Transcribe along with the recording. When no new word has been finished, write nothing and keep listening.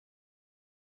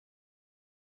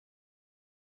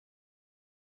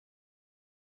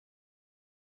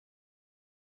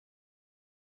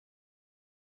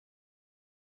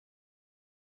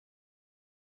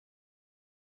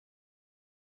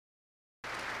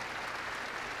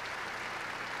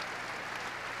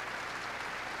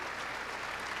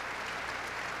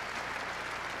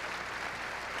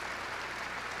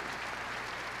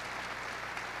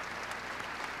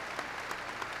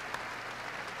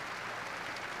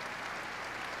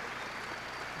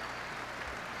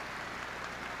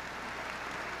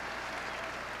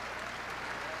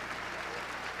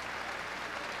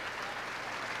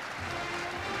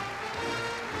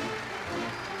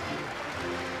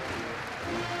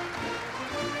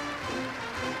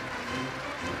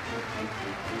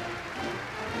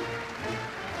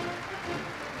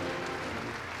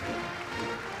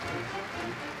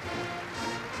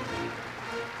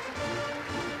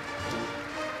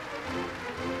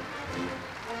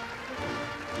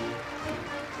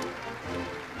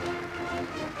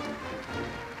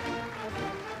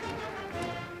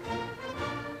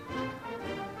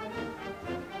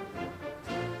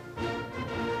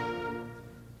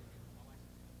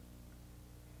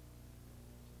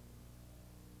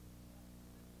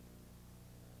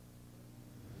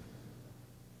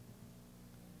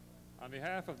On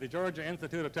behalf of the Georgia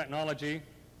Institute of Technology,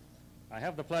 I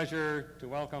have the pleasure to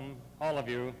welcome all of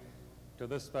you to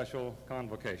this special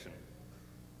convocation.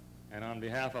 And on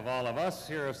behalf of all of us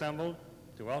here assembled,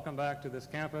 to welcome back to this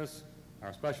campus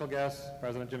our special guest,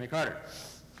 President Jimmy Carter.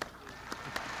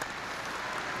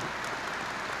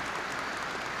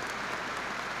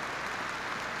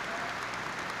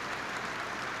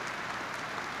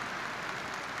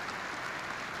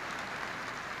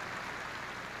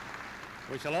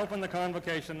 We shall open the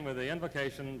convocation with the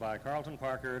invocation by Carlton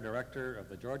Parker, Director of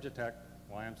the Georgia Tech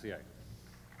YMCA.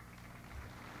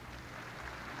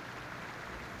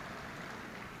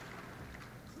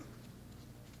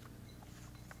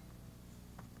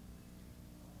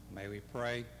 May we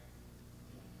pray.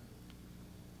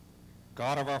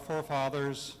 God of our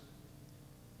forefathers,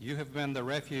 you have been the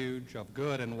refuge of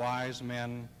good and wise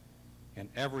men in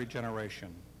every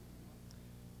generation.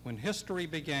 When history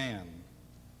began,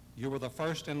 you were the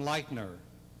first enlightener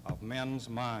of men's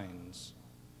minds.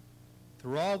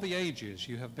 Through all the ages,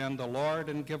 you have been the Lord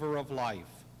and giver of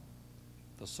life,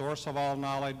 the source of all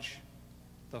knowledge,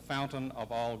 the fountain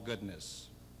of all goodness.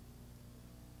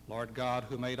 Lord God,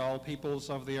 who made all peoples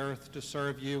of the earth to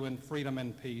serve you in freedom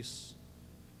and peace,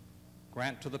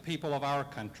 grant to the people of our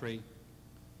country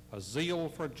a zeal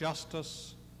for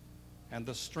justice and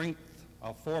the strength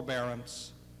of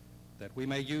forbearance, that we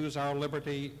may use our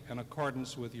liberty in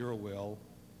accordance with your will.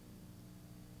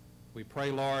 We pray,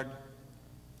 Lord,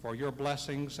 for your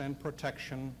blessings and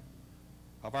protection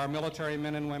of our military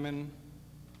men and women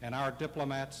and our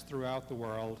diplomats throughout the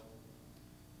world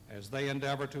as they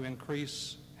endeavor to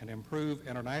increase and improve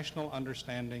international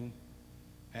understanding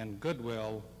and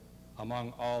goodwill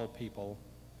among all people.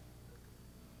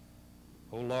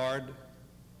 O Lord,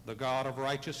 the God of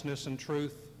righteousness and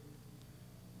truth,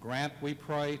 grant, we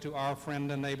pray, to our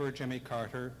friend and neighbor Jimmy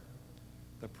Carter,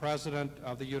 the President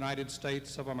of the United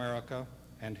States of America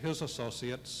and his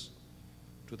associates,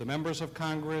 to the members of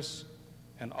Congress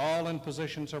and all in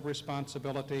positions of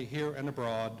responsibility here and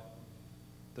abroad,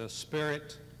 the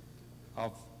spirit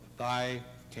of thy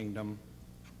kingdom.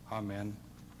 Amen.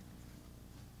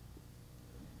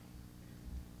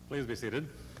 Please be seated.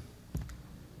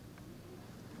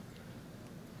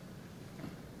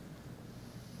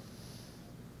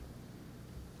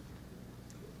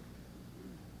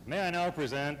 May I now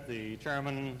present the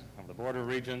Chairman of the Board of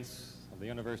Regents of the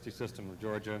University System of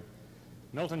Georgia,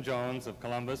 Milton Jones of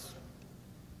Columbus.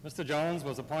 Mr. Jones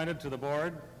was appointed to the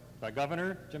board by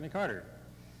Governor Jimmy Carter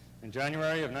in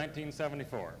January of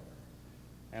 1974,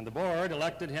 and the board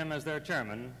elected him as their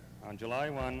chairman on July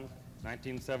 1,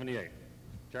 1978.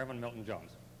 Chairman Milton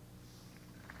Jones.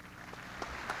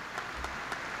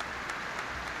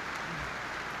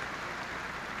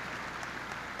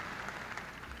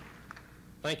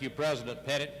 Thank you, President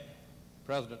Pettit,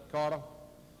 President Carter,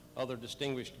 other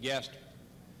distinguished guests.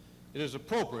 It is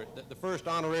appropriate that the first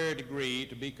honorary degree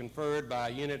to be conferred by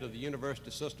a unit of the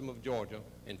University System of Georgia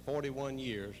in 41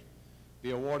 years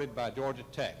be awarded by Georgia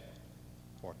Tech,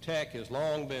 for Tech has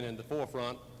long been in the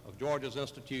forefront of Georgia's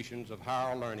institutions of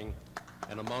higher learning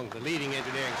and among the leading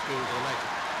engineering schools of the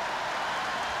nation.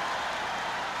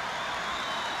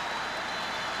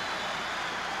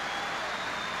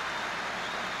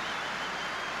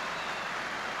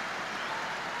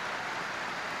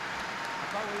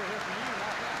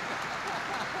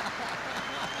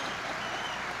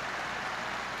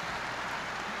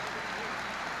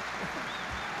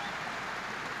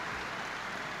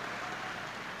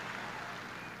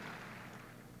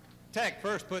 Tech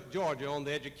first put Georgia on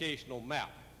the educational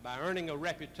map by earning a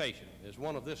reputation as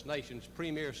one of this nation's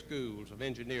premier schools of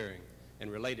engineering and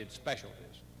related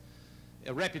specialties.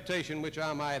 A reputation which,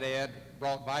 I might add,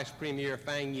 brought Vice Premier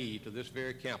Fang Yi to this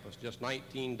very campus just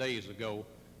 19 days ago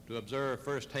to observe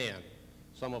firsthand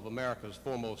some of America's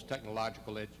foremost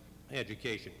technological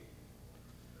education.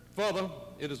 Further,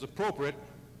 it is appropriate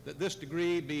that this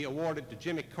degree be awarded to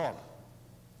Jimmy Carter,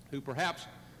 who perhaps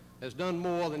has done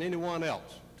more than anyone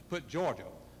else to put Georgia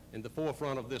in the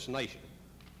forefront of this nation,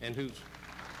 and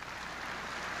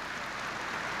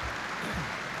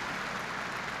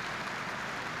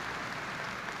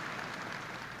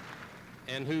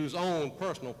whose own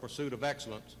personal pursuit of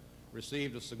excellence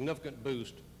received a significant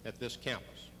boost at this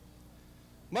campus.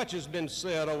 Much has been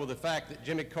said over the fact that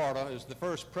Jimmy Carter is the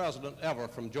first president ever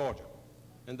from Georgia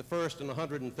and the first in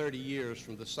 130 years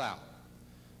from the South.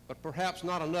 But perhaps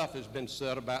not enough has been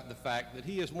said about the fact that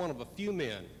he is one of a few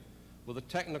men with a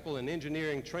technical and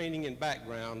engineering training and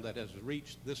background that has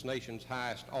reached this nation's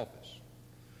highest office.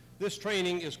 This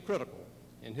training is critical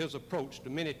in his approach to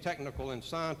many technical and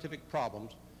scientific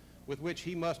problems with which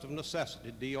he must of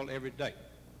necessity deal every day.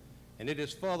 and it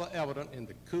is further evident in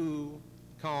the cool,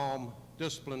 calm,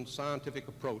 disciplined, scientific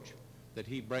approach that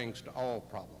he brings to all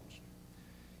problems.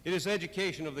 It is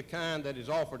education of the kind that is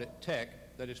offered at Tech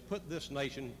that has put this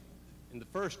nation in the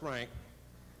first rank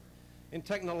in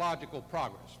technological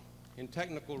progress, in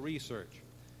technical research,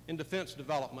 in defense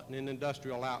development, and in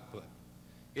industrial output.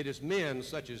 It is men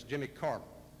such as Jimmy Carter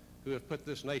who have put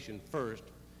this nation first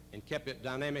and kept it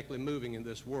dynamically moving in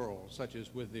this world, such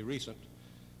as with the recent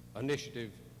initiative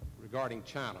regarding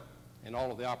China and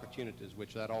all of the opportunities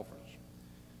which that offers.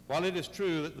 While it is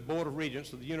true that the Board of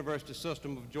Regents of the University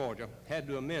System of Georgia had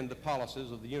to amend the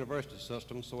policies of the university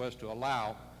system so as to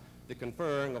allow the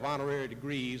conferring of honorary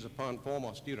degrees upon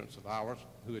former students of ours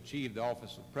who achieved the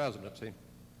office of presidency,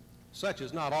 such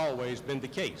has not always been the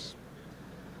case.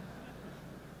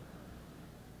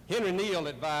 Henry Neal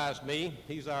advised me,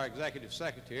 he's our executive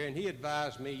secretary, and he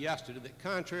advised me yesterday that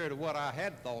contrary to what I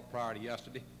had thought prior to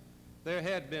yesterday, there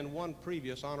had been one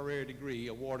previous honorary degree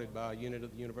awarded by a unit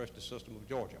of the University System of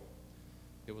Georgia.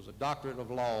 It was a doctorate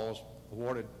of laws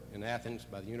awarded in Athens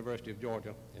by the University of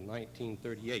Georgia in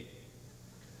 1938.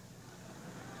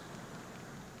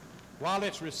 While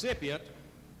its recipient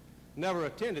never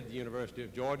attended the University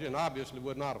of Georgia and obviously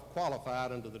would not have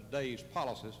qualified under the day's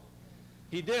policies,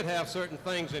 he did have certain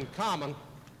things in common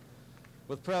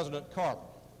with President Carter.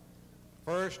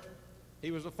 First, he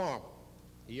was a farmer.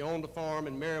 He owned a farm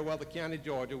in Meriwether County,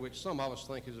 Georgia, which some of us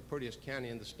think is the prettiest county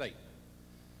in the state.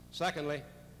 Secondly,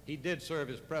 he did serve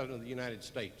as President of the United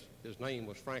States. His name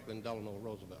was Franklin Delano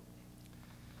Roosevelt.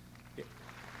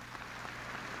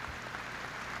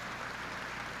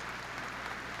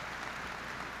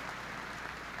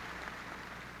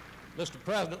 Mr.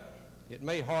 President, it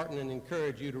may hearten and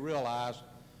encourage you to realize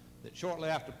that shortly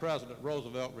after President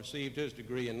Roosevelt received his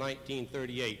degree in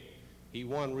 1938, he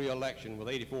won re-election with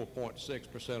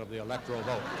 84.6% of the electoral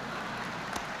vote.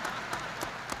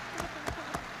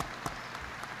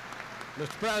 Mr.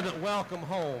 President, welcome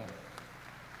home.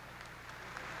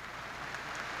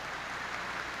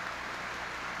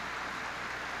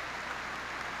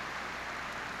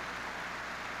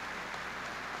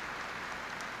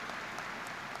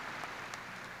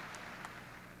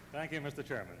 Thank you, Mr.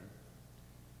 Chairman.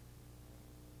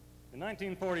 In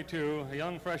 1942, a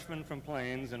young freshman from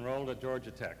Plains enrolled at Georgia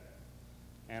Tech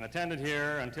and attended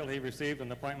here until he received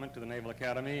an appointment to the Naval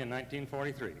Academy in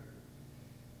 1943.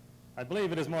 I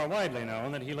believe it is more widely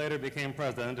known that he later became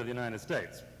President of the United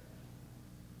States.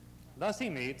 Thus he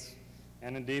meets,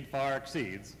 and indeed far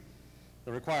exceeds,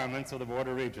 the requirements of the Board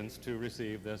of Regents to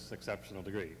receive this exceptional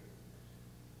degree.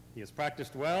 He has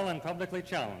practiced well and publicly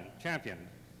championed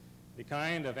the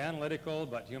kind of analytical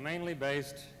but humanely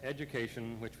based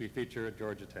education which we feature at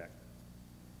Georgia Tech.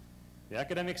 The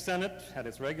Academic Senate, at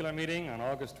its regular meeting on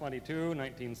August 22,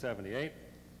 1978,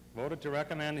 voted to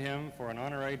recommend him for an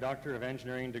honorary Doctor of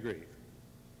Engineering degree.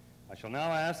 I shall now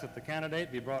ask that the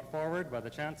candidate be brought forward by the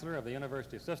Chancellor of the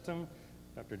University System,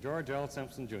 Dr. George L.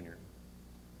 Simpson, Jr.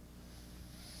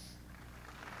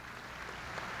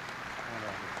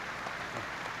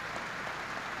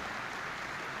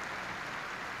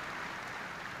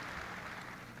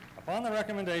 Upon the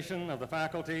recommendation of the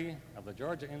faculty of the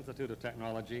Georgia Institute of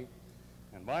Technology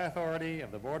and by authority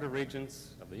of the Board of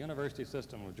Regents of the University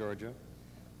System of Georgia,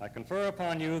 I confer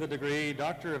upon you the degree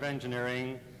Doctor of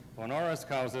Engineering, honoris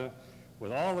causa,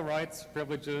 with all the rights,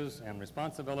 privileges, and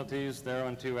responsibilities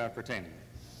thereunto appertaining.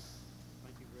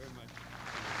 Thank you very much.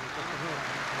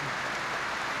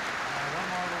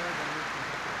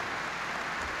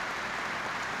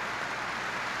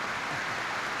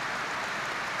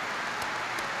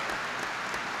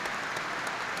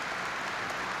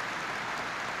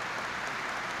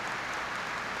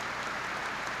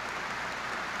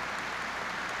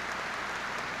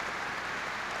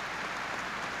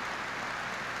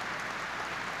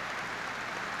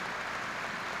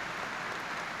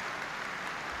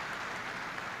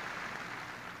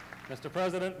 Mr.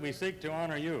 President, we seek to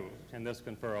honor you in this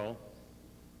conferral,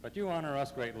 but you honor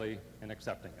us greatly in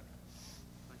accepting it.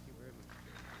 Thank you very much.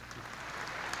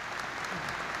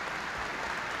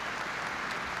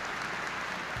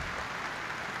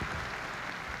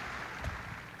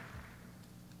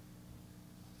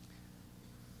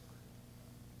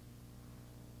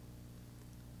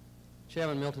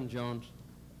 Chairman Milton Jones,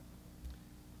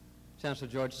 Chancellor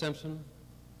George Simpson,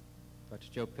 Dr.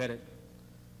 Joe Pettit,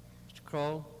 Mr.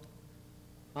 Kroll,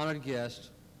 honored guests,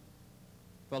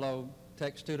 fellow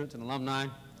Tech students and alumni,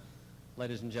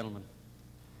 ladies and gentlemen.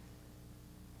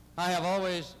 I have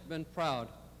always been proud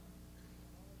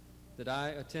that I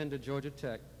attended Georgia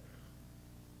Tech,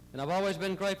 and I've always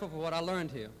been grateful for what I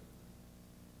learned here.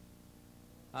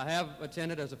 I have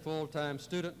attended as a full-time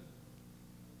student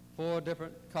 4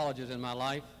 different colleges in my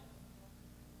life.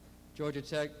 Georgia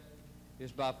Tech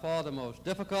is by far the most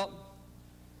difficult,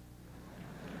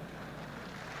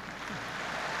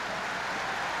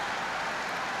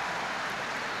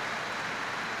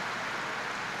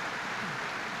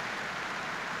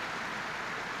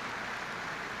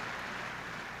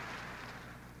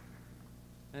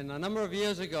 and a number of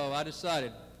years ago I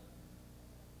decided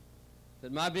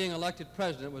that my being elected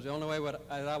president was the only way that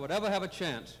I would ever have a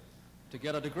chance to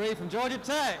get a degree from Georgia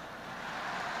Tech.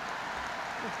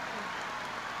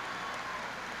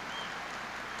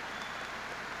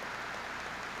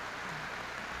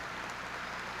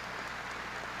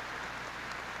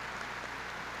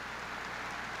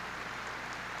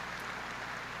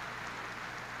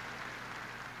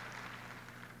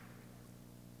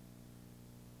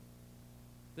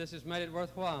 This has made it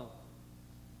worthwhile.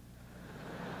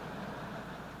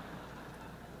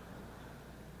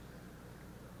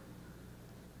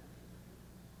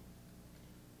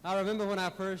 I remember when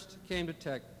I first came to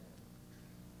Tech,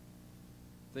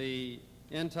 the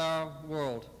entire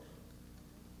world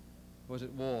was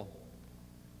at war.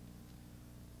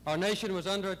 Our nation was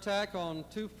under attack on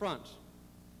 2 fronts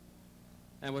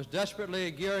and was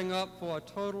desperately gearing up for a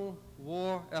total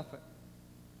war effort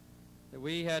that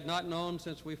we had not known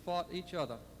since we fought each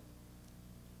other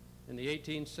in the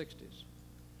 1860s.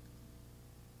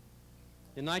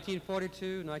 In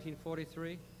 1942,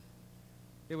 1943,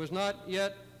 it was not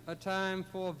yet a time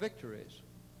for victories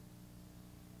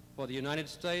for the United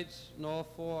States nor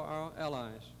for our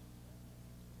allies.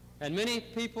 And many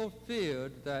people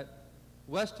feared that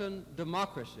Western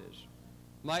democracies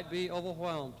might be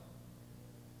overwhelmed.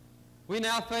 We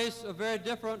now face a very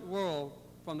different world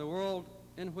from the world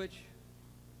in which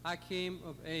I came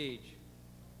of age.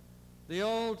 The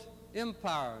old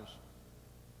empires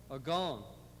are gone,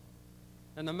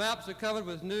 and the maps are covered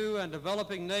with new and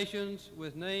developing nations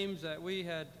with names that we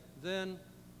had then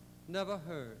never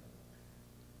heard.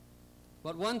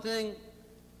 But one thing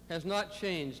has not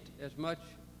changed as much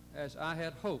as I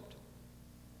had hoped.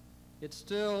 It's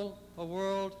still a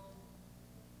world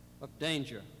of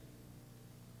danger,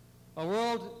 a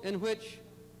world in which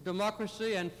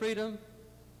democracy and freedom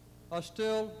are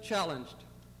still challenged,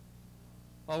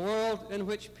 a world in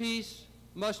which peace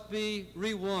must be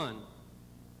re-won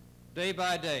day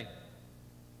by day.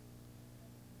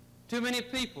 Too many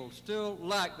people still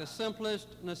lack the simplest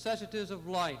necessities of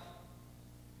life,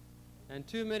 and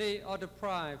too many are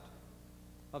deprived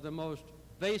of the most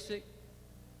basic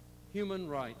human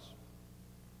rights.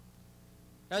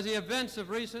 As the events of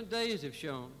recent days have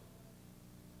shown,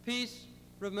 peace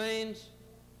remains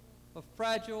a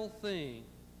fragile thing,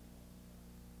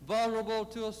 vulnerable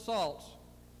to assaults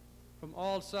from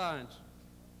all sides.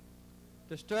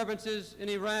 Disturbances in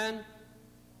Iran,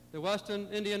 the Western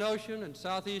Indian Ocean, and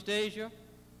Southeast Asia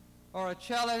are a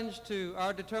challenge to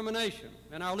our determination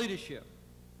and our leadership.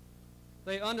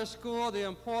 They underscore the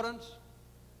importance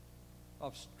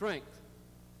of strength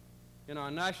in our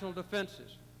national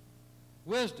defenses,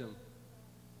 wisdom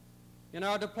in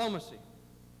our diplomacy,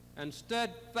 and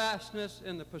steadfastness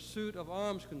in the pursuit of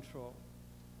arms control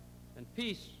and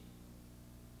peace.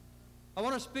 I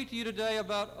want to speak to you today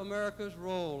about America's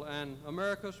role and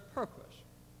America's purpose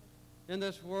in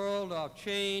this world of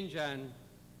change and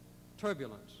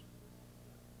turbulence.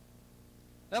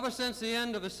 Ever since the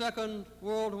end of the Second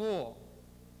World War,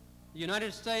 the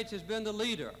United States has been the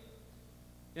leader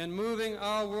in moving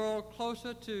our world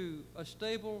closer to a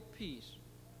stable peace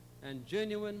and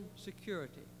genuine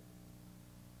security.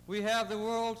 We have the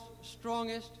world's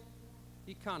strongest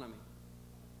economy.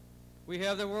 We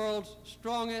have the world's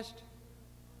strongest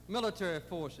military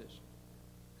forces.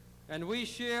 And we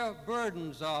share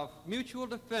burdens of mutual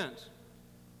defense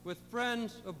with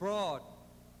friends abroad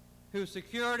whose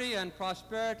security and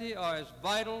prosperity are as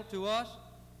vital to us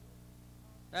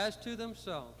as to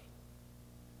themselves.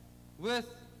 With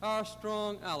our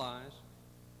strong allies,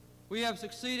 we have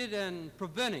succeeded in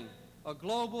preventing a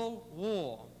global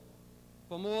war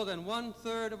for more than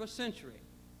 1/3 of a century,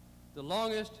 the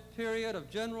longest period of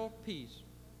general peace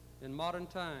in modern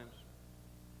times.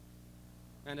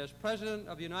 And as President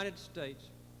of the United States,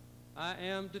 I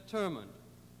am determined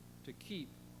to keep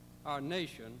our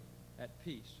nation at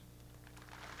peace.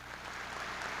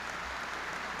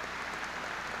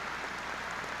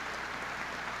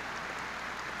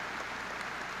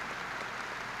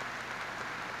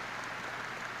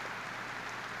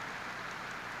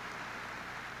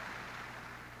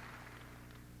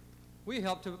 We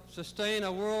help to sustain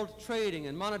a world trading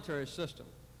and monetary system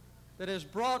that has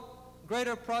brought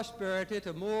greater prosperity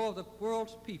to more of the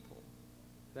world's people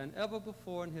than ever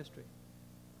before in history.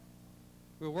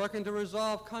 We're working to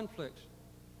resolve conflicts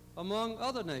among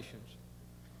other nations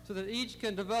so that each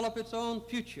can develop its own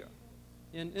future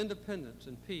in independence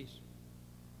and peace.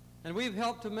 And we've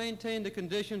helped to maintain the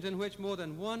conditions in which more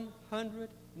than 100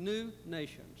 new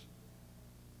nations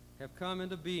have come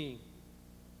into being,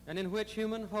 and in which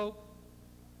human hope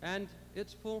and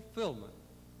its fulfillment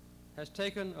has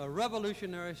taken a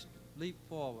revolutionary leap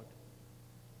forward.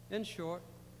 In short,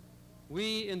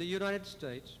 we in the United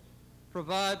States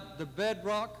provide the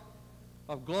bedrock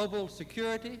of global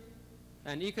security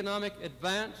and economic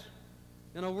advance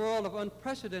in a world of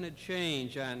unprecedented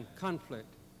change and conflict.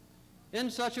 In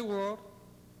such a world,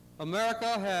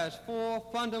 America has 4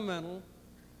 fundamental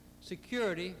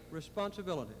security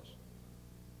responsibilities: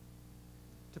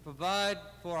 to provide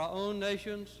for our own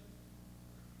nation's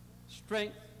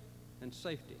strength and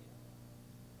safety,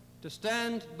 to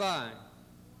stand by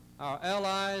our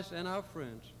allies and our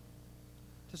friends,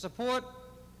 to support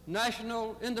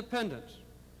national independence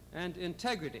and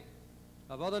integrity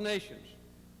of other nations,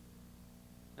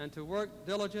 and to work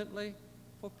diligently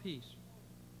for peace.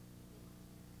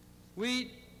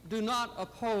 We do not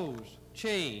oppose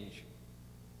change.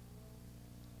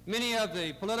 Many of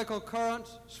the political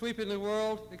currents sweeping the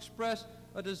world express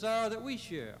a desire that we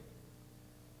share,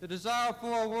 the desire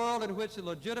for a world in which the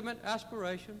legitimate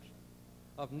aspirations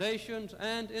of nations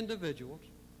and individuals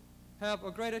have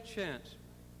a greater chance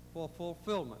for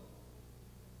fulfillment.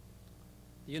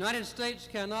 The United States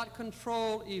cannot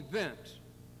control events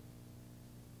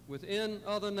within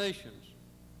other nations.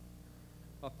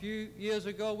 A few years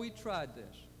ago, we tried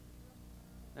this,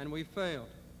 and we failed.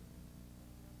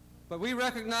 But we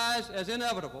recognize as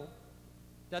inevitable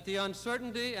that the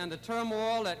uncertainty and the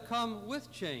turmoil that come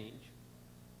with change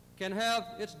can have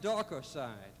its darker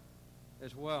side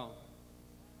as well.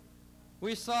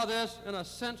 We saw this in a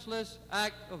senseless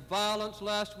act of violence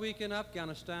last week in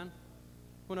Afghanistan,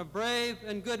 when a brave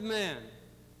and good man,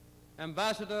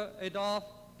 Ambassador Adolph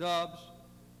Dubs,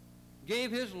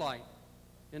 gave his life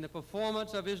in the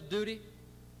performance of his duty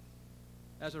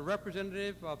as a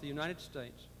representative of the United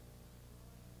States.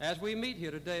 As we meet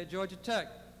here today at Georgia Tech,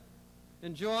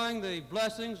 enjoying the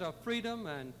blessings of freedom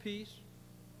and peace,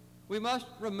 we must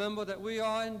remember that we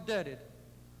are indebted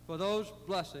for those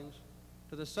blessings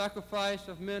to the sacrifice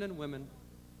of men and women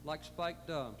like Spike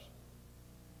Dubs.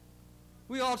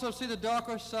 We also see the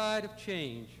darker side of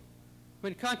change,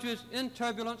 when countries in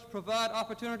turbulence provide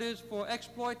opportunities for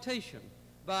exploitation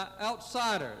by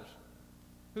outsiders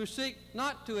who seek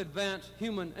not to advance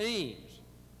human aims,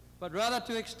 but rather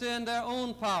to extend their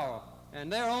own power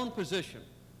and their own position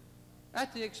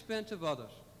at the expense of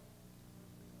others.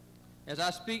 As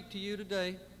I speak to you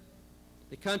today,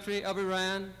 the country of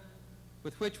Iran,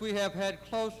 with which we have had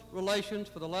close relations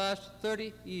for the last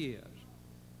 30 years,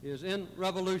 is in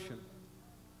revolution.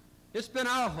 It's been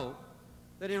our hope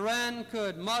that Iran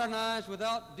could modernize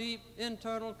without deep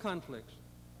internal conflicts,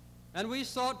 and we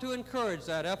sought to encourage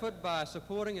that effort by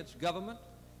supporting its government,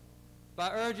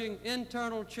 by urging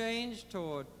internal change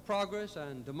toward progress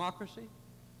and democracy,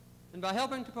 and by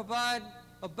helping to provide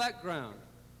a background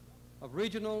of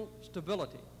regional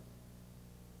stability.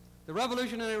 The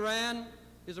revolution in Iran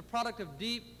is a product of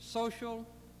deep social,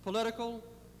 political,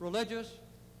 religious,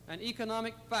 and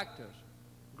economic factors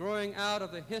growing out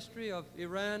of the history of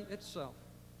Iran itself.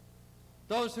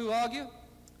 Those who argue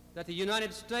that the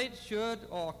United States should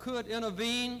or could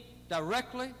intervene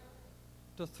directly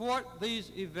to thwart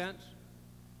these events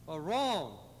are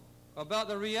wrong about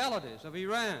the realities of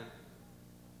Iran.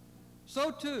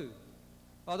 So too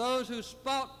are those who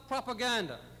spout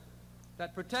propaganda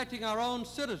that protecting our own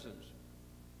citizens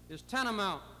is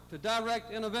tantamount to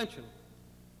direct intervention.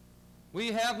 We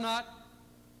have not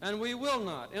and we will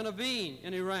not intervene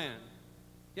in Iran,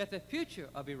 yet the future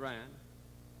of Iran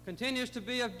continues to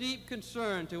be of deep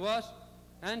concern to us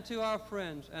and to our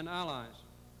friends and allies.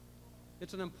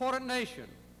 It's an important nation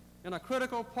in a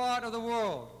critical part of the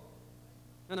world,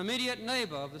 an immediate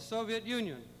neighbor of the Soviet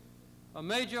Union, a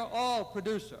major oil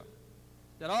producer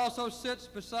that also sits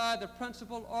beside the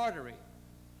principal artery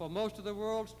for most of the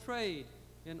world's trade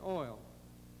in oil.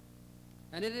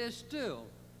 And it is still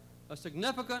a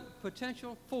significant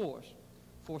potential force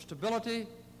for stability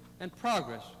and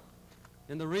progress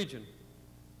in the region.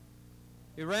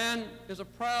 Iran is a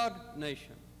proud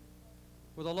nation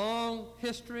with a long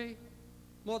history,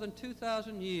 more than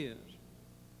 2,000 years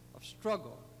of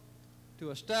struggle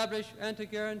to establish and to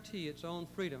guarantee its own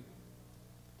freedom.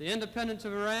 The independence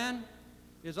of Iran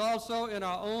is also in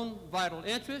our own vital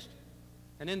interest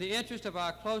and in the interest of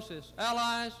our closest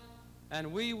allies,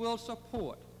 and we will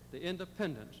support the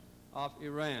independence of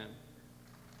Iran.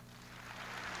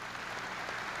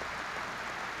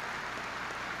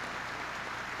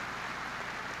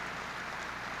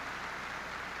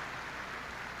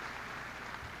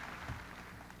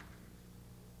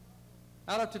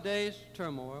 out of today's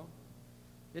turmoil,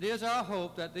 it is our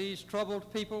hope that these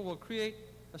troubled people will create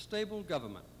a stable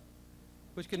government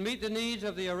which can meet the needs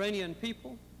of the Iranian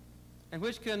people and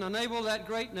which can enable that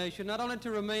great nation not only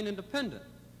to remain independent,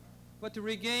 but to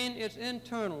regain its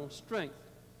internal strength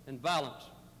and balance.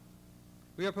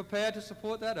 We are prepared to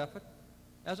support that effort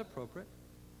as appropriate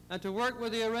and to work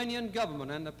with the Iranian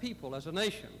government and the people as a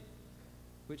nation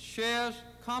which shares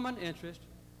common interests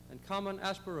and common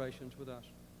aspirations with us.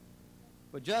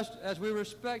 But just as we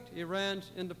respect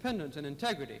Iran's independence and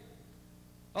integrity,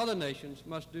 other nations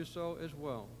must do so as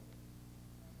well.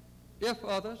 If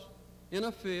others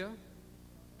interfere,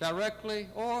 directly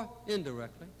or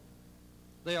indirectly,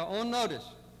 they are on notice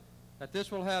that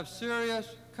this will have serious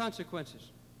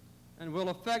consequences and will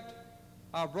affect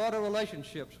our broader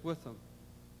relationships with them.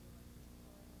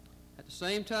 At the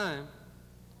same time,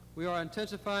 we are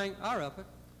intensifying our effort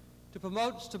to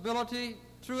promote stability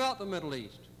throughout the Middle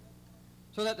East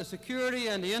so that the security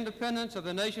and the independence of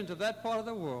the nations of that part of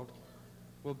the world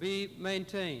will be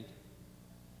maintained.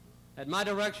 At my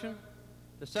direction,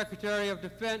 the Secretary of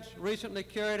Defense recently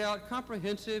carried out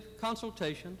comprehensive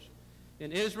consultations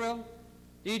in Israel,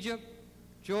 Egypt,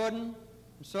 Jordan,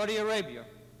 and Saudi Arabia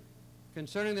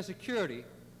concerning the security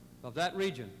of that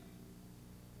region.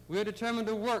 We are determined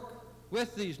to work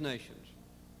with these nations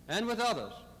and with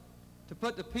others to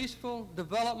put the peaceful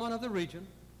development of the region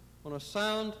on a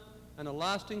sound and a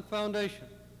lasting foundation.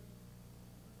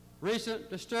 Recent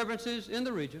disturbances in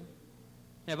the region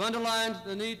have underlined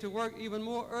the need to work even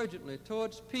more urgently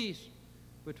towards peace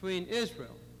between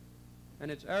Israel and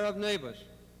its Arab neighbors.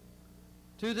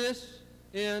 To this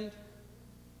end,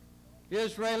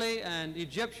 Israeli and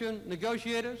Egyptian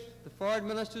negotiators, the foreign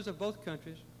ministers of both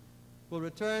countries, will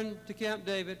return to Camp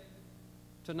David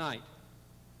tonight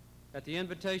at the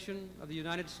invitation of the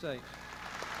United States.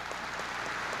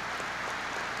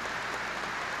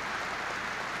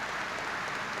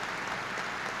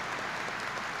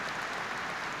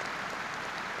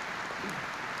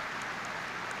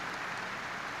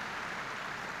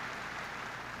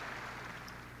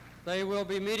 They will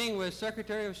be meeting with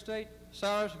Secretary of State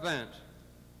Cyrus Vance,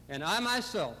 and I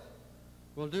myself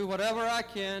will do whatever I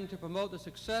can to promote the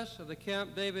success of the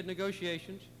Camp David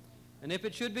negotiations, and if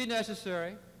it should be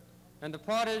necessary and the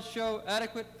parties show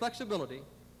adequate flexibility,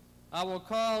 I will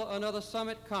call another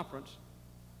summit conference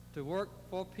to work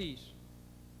for peace.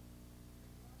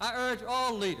 I urge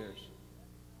all leaders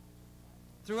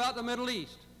throughout the Middle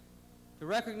East to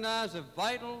recognize the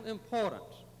vital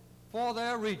importance for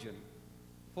their region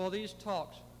for these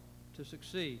talks to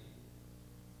succeed.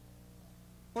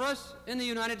 For us in the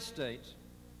United States,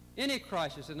 any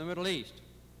crisis in the Middle East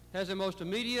has the most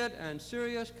immediate and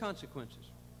serious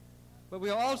consequences. But we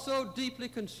are also deeply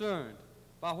concerned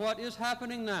by what is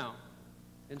happening now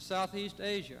in Southeast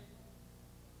Asia.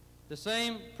 The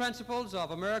same principles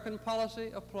of American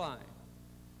policy apply.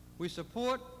 We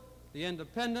support the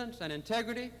independence and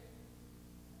integrity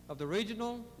of the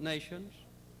regional nations.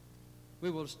 We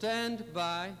will stand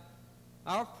by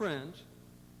our friends,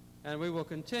 and we will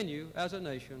continue as a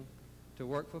nation to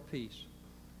work for peace.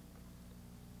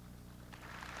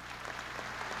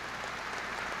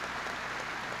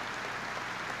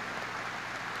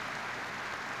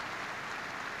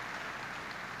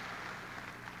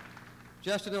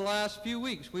 Just in the last few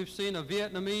weeks, we've seen a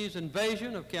Vietnamese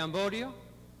invasion of Cambodia,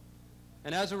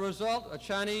 and as a result, a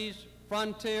Chinese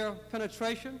frontier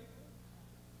penetration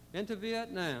into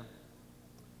Vietnam.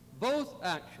 Both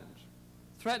actions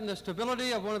threaten the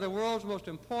stability of one of the world's most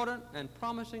important and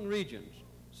promising regions,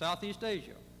 Southeast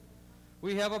Asia.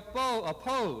 We have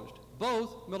opposed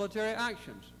both military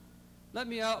actions. Let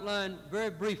me outline very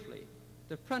briefly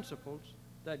the principles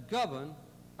that govern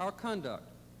our conduct.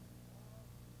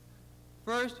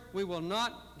 First, we will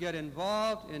not get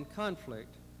involved in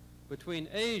conflict between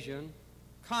Asian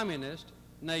communist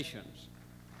nations.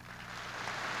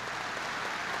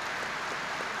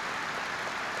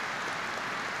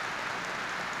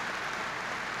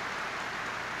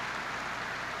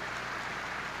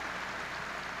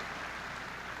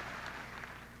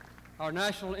 Our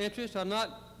national interests are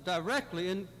not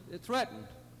directly threatened,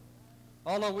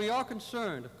 although we are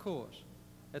concerned, of course,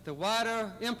 at the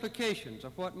wider implications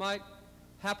of what might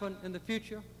happen in the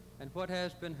future and what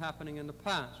has been happening in the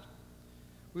past.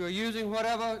 We are using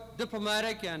whatever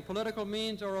diplomatic and political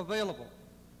means are available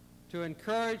to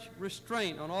encourage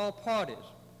restraint on all parties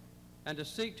and to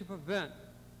seek to prevent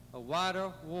a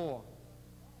wider war.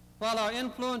 While our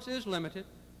influence is limited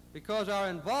because our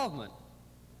involvement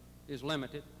is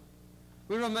limited,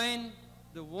 we remain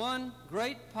the one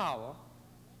great power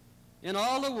in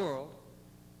all the world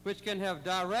which can have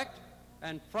direct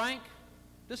and frank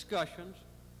discussions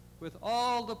with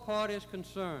all the parties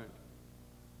concerned.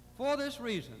 For this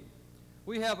reason,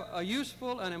 we have a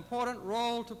useful and important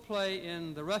role to play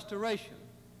in the restoration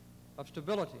of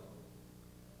stability.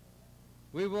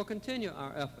 We will continue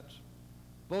our efforts,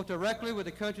 both directly with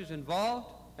the countries involved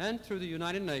and through the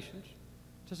United Nations,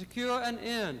 to secure an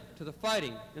end to the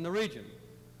fighting in the region,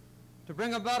 to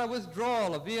bring about a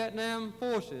withdrawal of Vietnam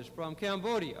forces from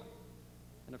Cambodia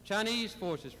and of Chinese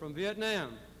forces from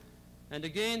Vietnam, and to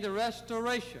gain the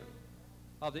restoration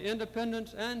of the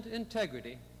independence and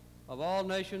integrity of all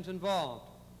nations involved.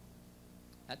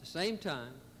 At the same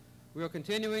time, we are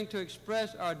continuing to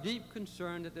express our deep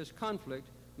concern that this conflict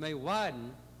may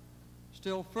widen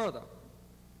still further,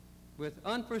 with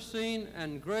unforeseen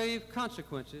and grave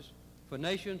consequences for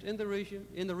nations in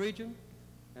the region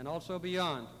and also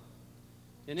beyond.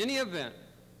 In any event,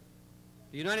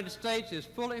 the United States is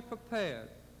fully prepared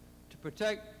to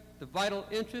protect the vital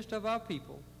interest of our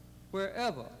people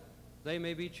wherever they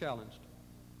may be challenged.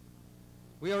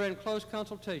 We are in close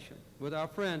consultation with our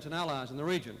friends and allies in the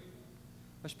region,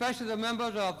 especially the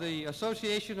members of the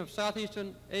Association of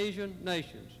Southeastern Asian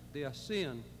Nations, the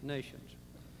ASEAN nations.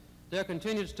 Their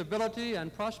continued stability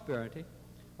and prosperity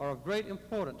are of great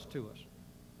importance to us.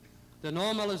 The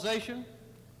normalization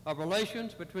of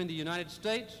relations between the United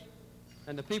States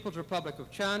and the People's Republic of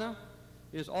China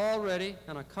is already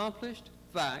an accomplished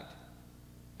fact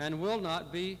and will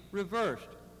not be reversed.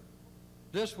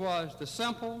 This was the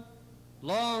simple,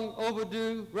 long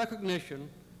overdue recognition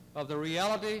of the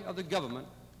reality of the government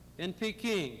in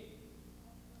Peking.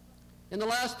 In the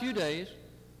last few days,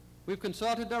 we've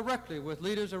consulted directly with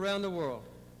leaders around the world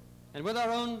and with our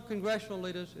own congressional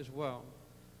leaders as well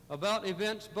about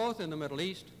events both in the Middle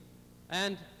East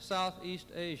and Southeast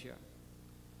Asia.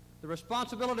 The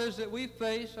responsibilities that we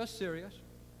face are serious,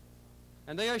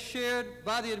 and they are shared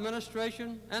by the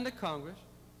administration and the Congress,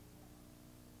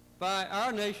 by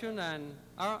our nation and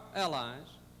our allies,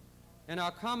 and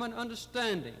our common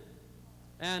understanding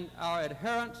and our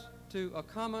adherence to a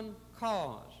common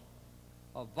cause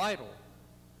are vital.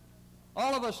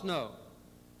 All of us know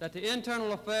that the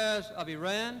internal affairs of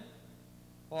Iran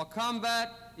or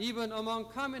combat even among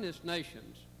communist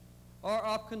nations are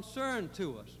of concern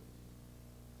to us.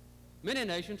 Many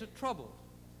nations are troubled,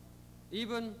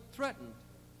 even threatened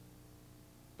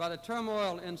by the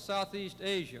turmoil in Southeast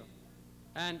Asia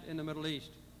and in the Middle East.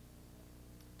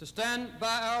 To stand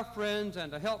by our friends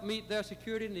and to help meet their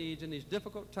security needs in these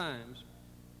difficult times,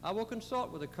 I will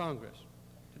consult with the Congress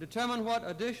to determine what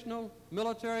additional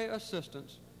military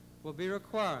assistance will be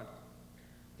required.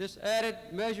 This added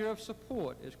measure of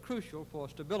support is crucial for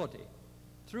stability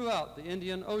throughout the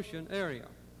Indian Ocean area.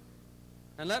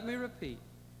 And let me repeat,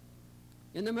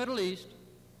 in the Middle East,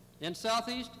 in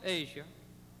Southeast Asia,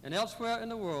 and elsewhere in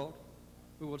the world,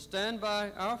 we will stand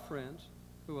by our friends,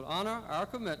 we will honor our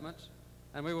commitments,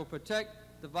 and we will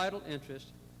protect the vital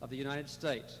interests of the United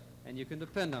States. And you can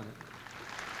depend on it.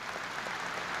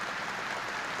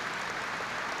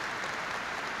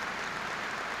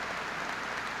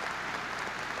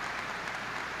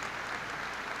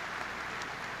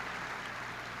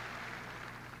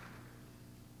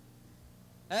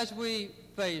 As we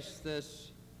face this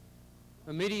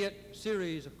immediate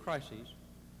series of crises,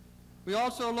 we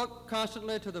also look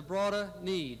constantly to the broader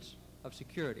needs of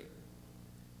security.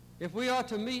 If we are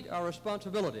to meet our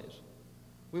responsibilities,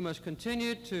 we must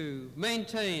continue to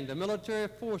maintain the military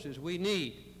forces we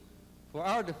need for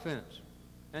our defense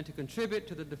and to contribute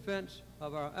to the defense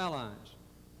of our allies.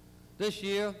 This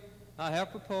year, I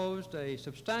have proposed a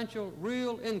substantial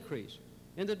real increase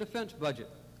in the defense budget.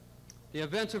 The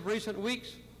events of recent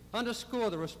weeks underscore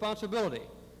the responsibility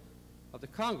of the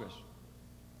Congress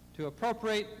to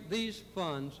appropriate these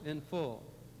funds in full.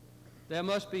 There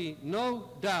must be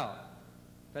no doubt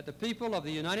that the people of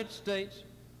the United States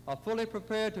are fully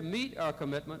prepared to meet our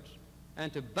commitments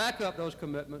and to back up those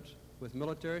commitments with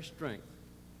military strength.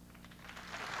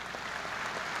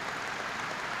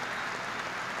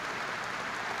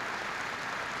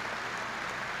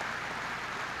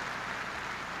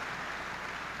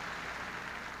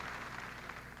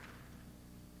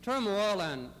 Turmoil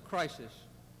and crisis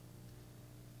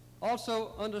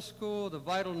also underscore the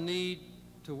vital need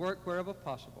to work wherever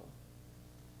possible,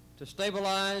 to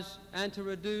stabilize and to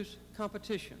reduce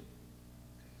competition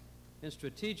in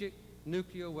strategic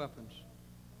nuclear weapons.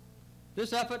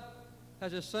 This effort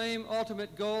has the same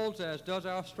ultimate goals as does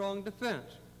our strong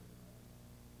defense,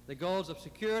 the goals of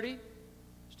security,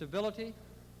 stability,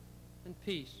 and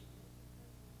peace.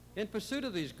 In pursuit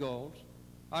of these goals,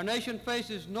 our nation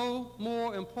faces no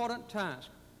more important task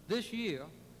this year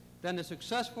than the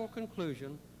successful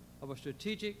conclusion of a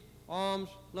strategic Arms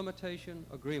Limitation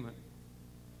Agreement.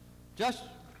 Just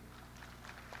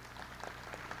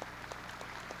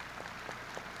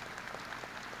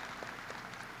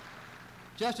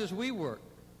as we work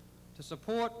to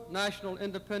support national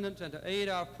independence and to aid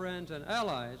our friends and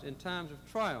allies in times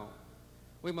of trial,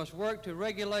 we must work to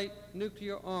regulate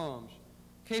nuclear arms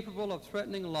capable of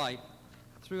threatening life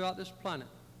throughout this planet.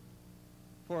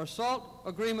 For a SALT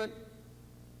agreement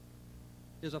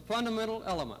is a fundamental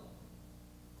element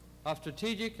of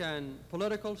strategic and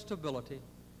political stability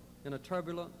in a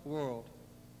turbulent world.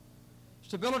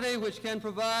 Stability which can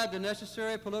provide the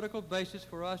necessary political basis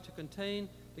for us to contain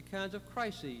the kinds of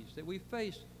crises that we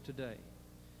face today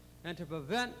and to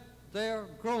prevent their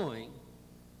growing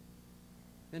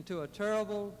into a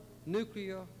terrible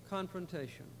nuclear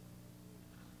confrontation.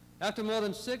 After more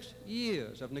than 6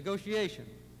 years of negotiation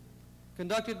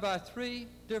conducted by 3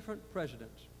 different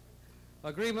presidents,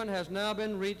 agreement has now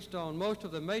been reached on most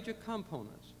of the major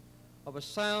components of a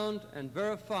sound and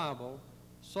verifiable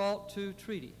SALT II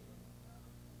treaty.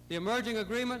 The emerging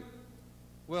agreement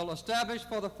will establish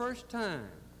for the first time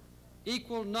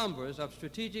equal numbers of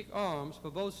strategic arms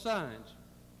for both sides.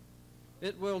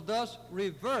 It will thus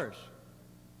reverse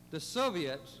the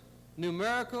Soviets'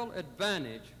 numerical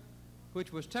advantage,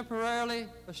 which was temporarily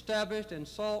established in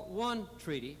SALT I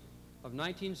Treaty of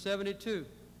 1972,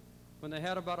 when they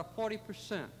had about a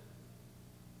 40%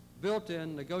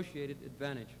 built-in negotiated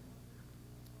advantage.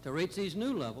 To reach these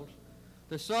new levels,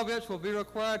 the Soviets will be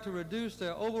required to reduce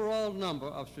their overall number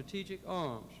of strategic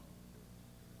arms.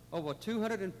 Over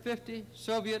 250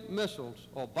 Soviet missiles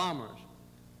or bombers,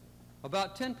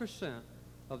 about 10%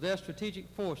 of their strategic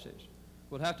forces,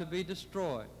 will have to be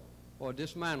destroyed or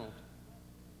dismantled.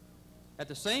 At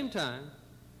the same time,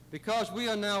 because we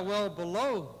are now well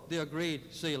below the agreed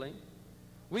ceiling,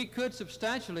 we could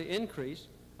substantially increase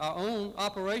our own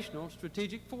operational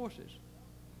strategic forces.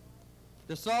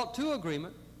 The SALT II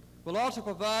agreement will also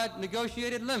provide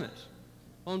negotiated limits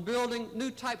on building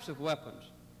new types of weapons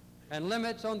and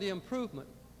limits on the improvement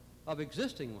of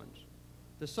existing ones.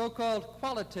 The so-called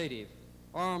qualitative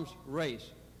arms race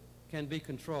can be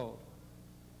controlled.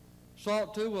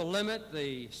 SALT II will limit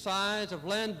the size of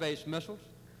land-based missiles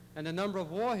and the number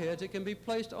of warheads that can be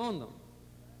placed on them.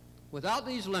 Without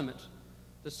these limits,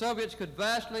 the Soviets could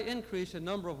vastly increase the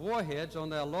number of warheads on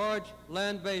their large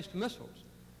land-based missiles,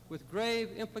 with grave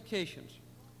implications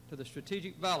to the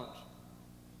strategic balance.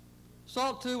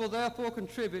 SALT II will therefore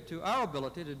contribute to our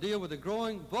ability to deal with the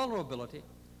growing vulnerability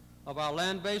of our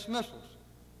land-based missiles.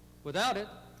 Without it,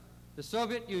 the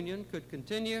Soviet Union could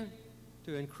continue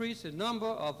to increase the number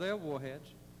of their warheads,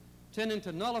 tending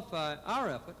to nullify our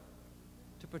effort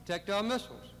to protect our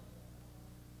missiles.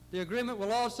 The agreement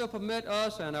will also permit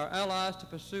us and our allies to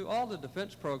pursue all the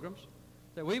defense programs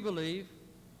that we believe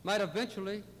might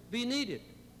eventually be needed.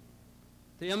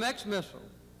 The MX missile,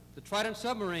 the Trident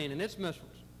submarine and its missiles,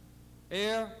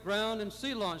 air, ground, and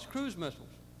sea-launched cruise missiles,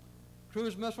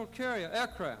 cruise missile carrier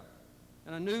aircraft,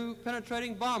 and a new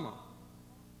penetrating bomber.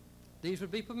 These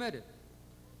would be permitted.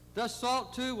 Thus,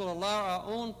 SALT II will allow our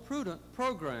own prudent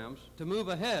programs to move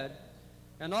ahead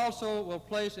and also will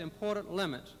place important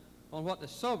limits on what the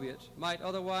Soviets might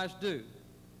otherwise do.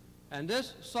 And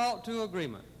this SALT II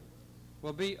agreement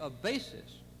will be a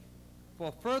basis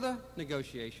for further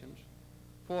negotiations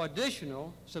for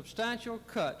additional substantial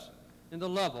cuts in the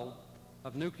level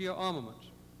of nuclear armaments.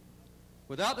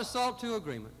 Without the SALT II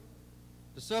agreement,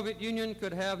 the Soviet Union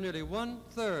could have nearly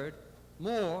 1/3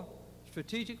 more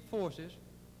strategic forces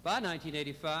by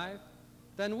 1985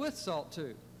 than with SALT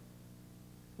II.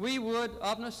 We would,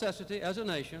 of necessity as a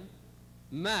nation,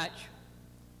 match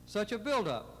such a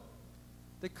buildup.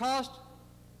 The cost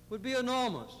would be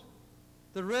enormous,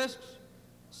 the risks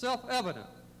self-evident,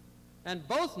 and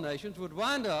both nations would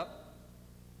wind up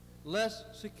less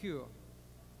secure.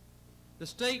 The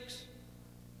stakes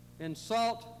in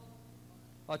SALT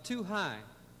are too high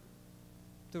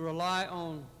to rely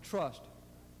on trust.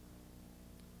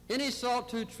 Any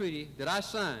SALT II treaty that I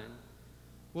sign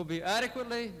will be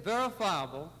adequately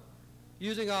verifiable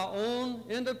using our own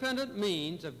independent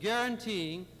means of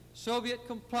guaranteeing Soviet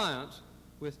compliance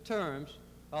with terms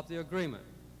of the agreement.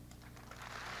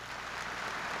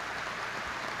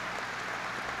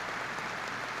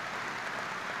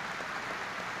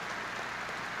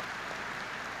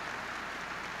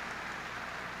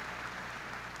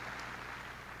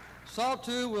 SALT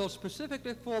II will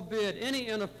specifically forbid any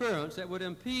interference that would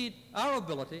impede our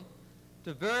ability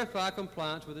to verify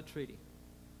compliance with the treaty.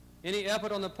 Any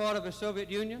effort on the part of the Soviet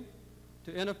Union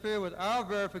to interfere with our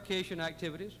verification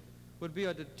activities would be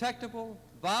a detectable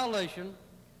violation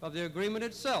of the agreement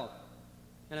itself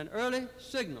and an early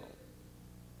signal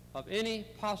of any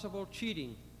possible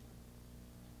cheating.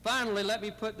 Finally, let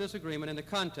me put this agreement in the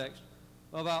context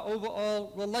of our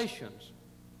overall relations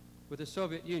with the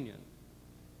Soviet Union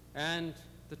and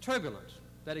the turbulence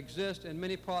that exists in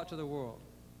many parts of the world.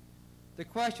 The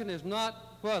question is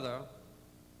not whether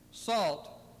SALT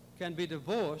can be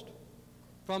divorced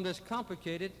from this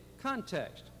complicated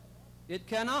context. It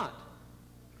cannot.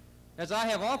 As I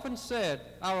have often said,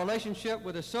 our relationship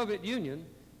with the Soviet Union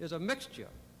is a mixture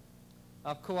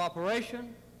of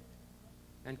cooperation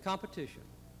and competition.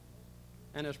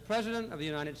 And as President of the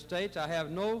United States, I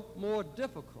have no more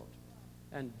difficult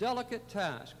and delicate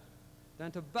task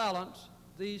than to balance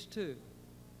these two.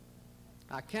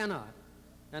 I cannot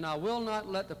and I will not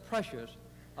let the pressures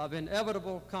of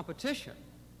inevitable competition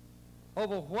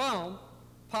overwhelm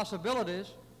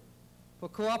possibilities for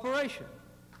cooperation.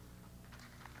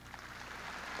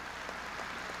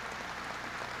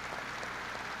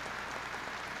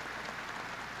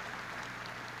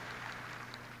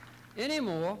 Any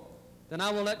more than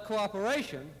I will let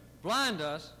cooperation blind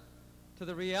us to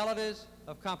the realities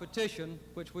of competition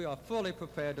which we are fully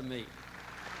prepared to meet.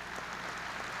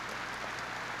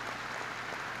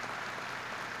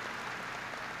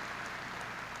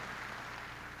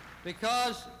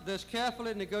 Because this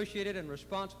carefully negotiated and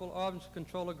responsible arms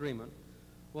control agreement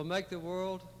will make the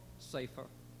world safer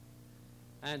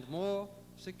and more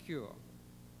secure,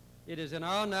 it is in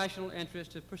our national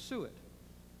interest to pursue it,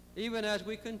 even as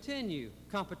we continue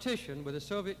competition with the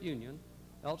Soviet Union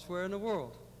elsewhere in the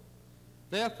world.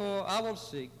 Therefore, I will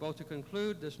seek both to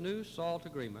conclude this new SALT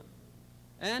agreement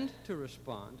and to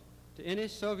respond to any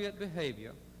Soviet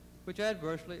behavior which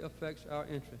adversely affects our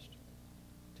interest.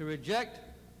 To reject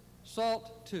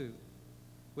SALT II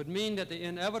would mean that the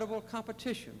inevitable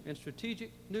competition in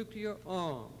strategic nuclear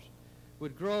arms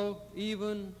would grow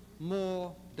even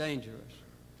more dangerous.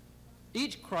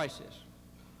 Each crisis,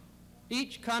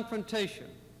 each confrontation,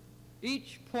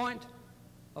 each point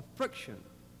of friction,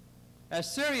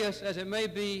 as serious as it may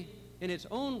be in its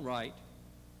own right,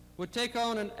 would take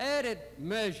on an added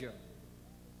measure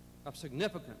of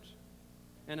significance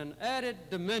and an added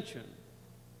dimension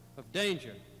of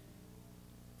danger,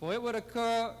 for it would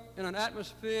occur in an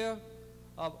atmosphere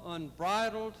of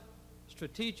unbridled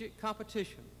strategic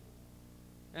competition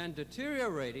and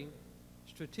deteriorating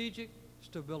strategic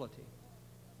stability.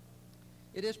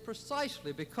 It is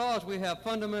precisely because we have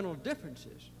fundamental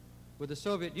differences with the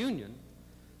Soviet Union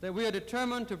that we are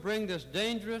determined to bring this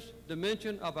dangerous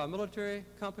dimension of our military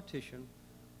competition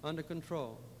under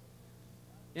control.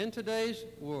 In today's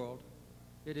world,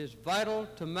 it is vital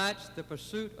to match the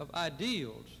pursuit of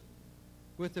ideals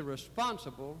with the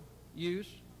responsible use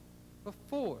of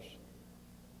force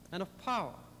and of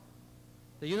power.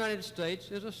 The United States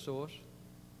is a source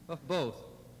of both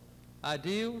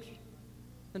ideals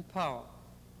and power.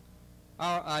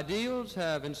 Our ideals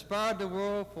have inspired the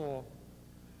world for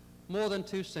more than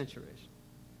 2 centuries,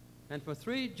 and for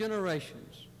 3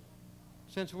 generations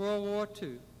since World War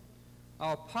II,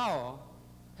 our power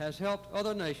has helped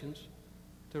other nations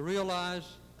to realize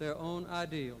their own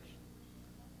ideals.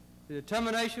 The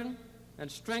determination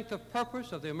and strength of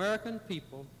purpose of the American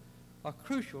people are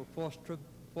crucial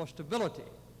for stability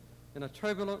in a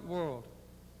turbulent world.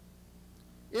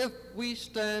 If we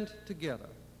stand together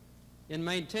in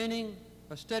maintaining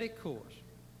a steady course,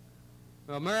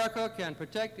 America can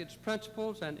protect its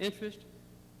principles and interests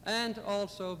and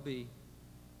also be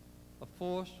a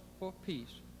force for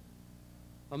peace.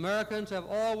 Americans have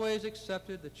always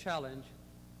accepted the challenge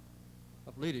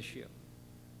of leadership,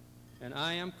 and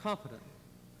I am confident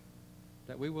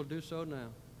that we will do so now.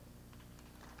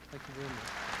 Thank you very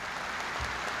much.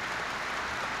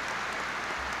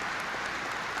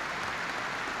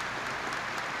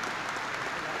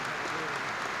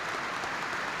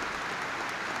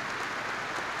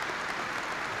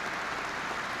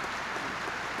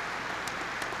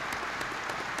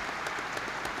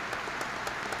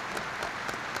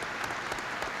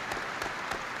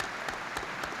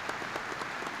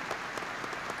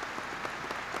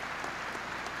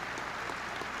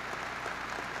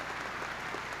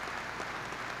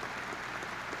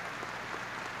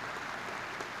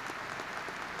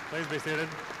 Please be seated.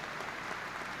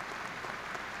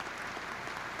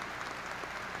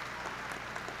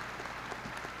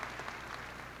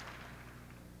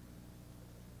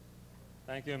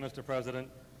 Thank you, Mr. President.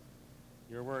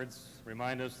 Your words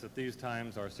remind us that these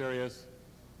times are serious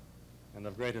and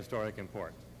of great historic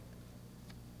import.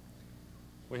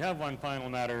 We have one final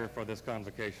matter for this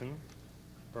convocation.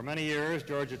 For many years,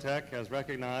 Georgia Tech has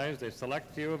recognized a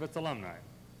select few of its alumni.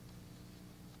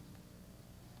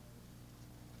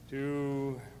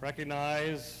 To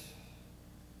recognize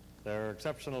their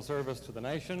exceptional service to the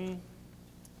nation,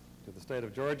 to the state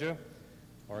of Georgia,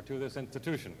 or to this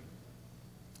institution.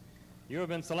 You have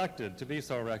been selected to be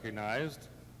so recognized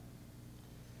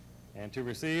and to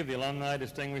receive the Alumni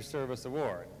Distinguished Service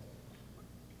Award.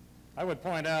 I would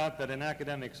point out that in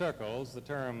academic circles, the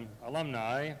term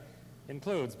alumni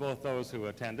includes both those who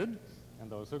attended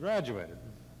and those who graduated.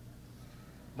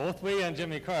 Both we and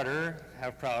Jimmy Carter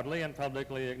have proudly and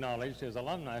publicly acknowledged his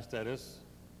alumni status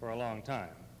for a long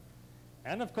time.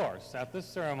 And of course, at this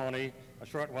ceremony a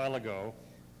short while ago,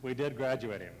 we did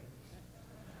graduate him.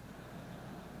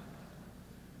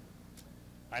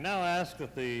 I now ask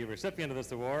that the recipient of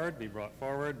this award be brought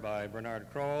forward by Bernard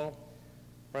Kroll,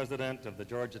 President of the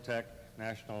Georgia Tech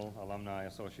National Alumni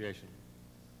Association.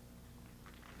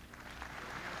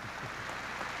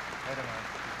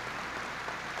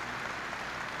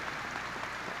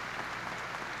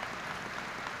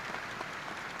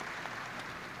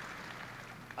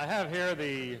 I have here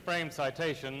the framed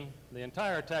citation, the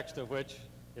entire text of which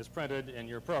is printed in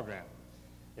your program.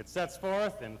 It sets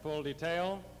forth in full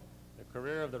detail the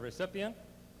career of the recipient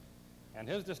and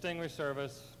his distinguished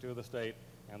service to the state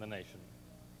and the nation.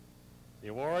 The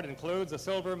award includes a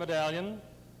silver medallion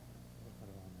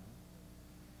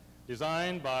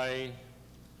designed by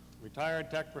retired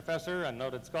Tech professor and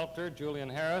noted sculptor Julian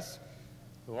Harris,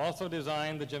 who also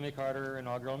designed the Jimmy Carter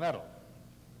Inaugural Medal.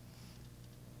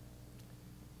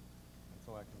 And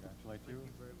so I congratulate you. Thank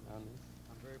you very much.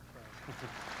 I'm very proud.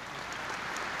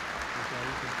 Okay,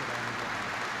 you can sit down and get mine.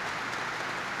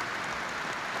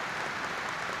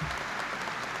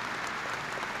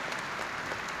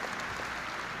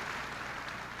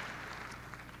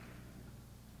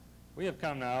 We have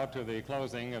come now to the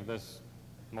closing of this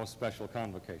most special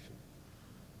convocation.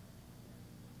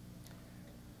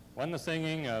 When the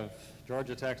singing of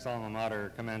Georgia Tech's alma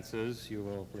mater commences, you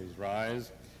will please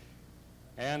rise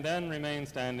and then remain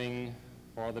standing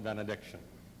for the benediction.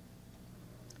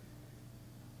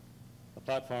 The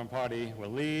platform party will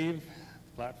leave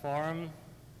the platform.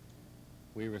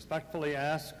 We respectfully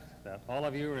ask that all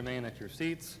of you remain at your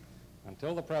seats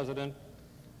until the President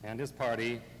and his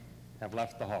party have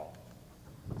left the hall.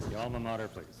 The alma mater,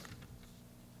 please.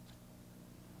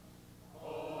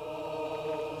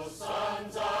 O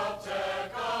sons of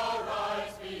Tech,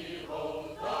 arise, behold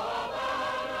the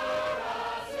banner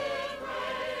as it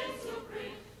reigns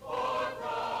supreme. For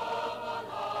from on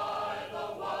high the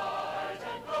white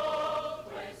and gold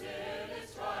flames in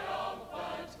its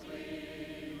triumphant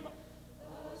gleam.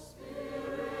 The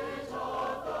spirit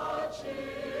of the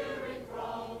cheering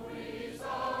throng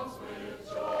resounds with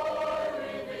joy.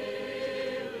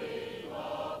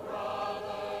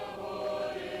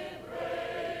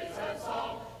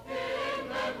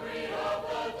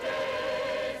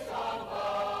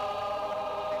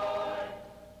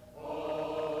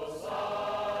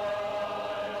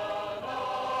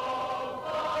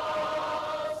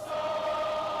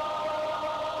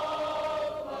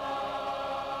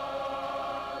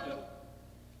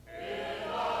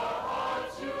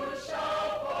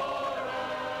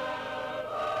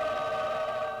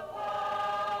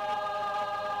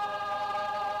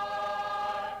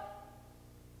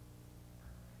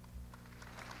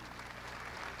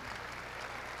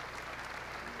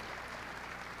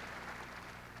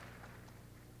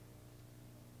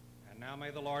 Now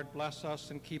may the Lord bless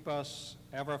us and keep us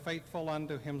ever faithful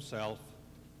unto himself,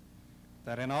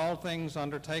 that in all things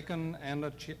undertaken and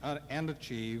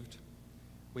achieved,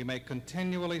 we may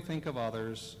continually think of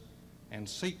others and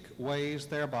seek ways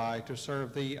thereby to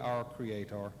serve thee, our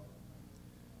Creator.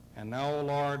 And now, O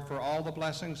Lord, for all the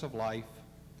blessings of life,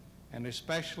 and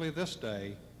especially this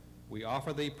day, we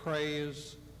offer thee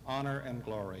praise, honor, and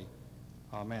glory.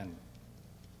 Amen.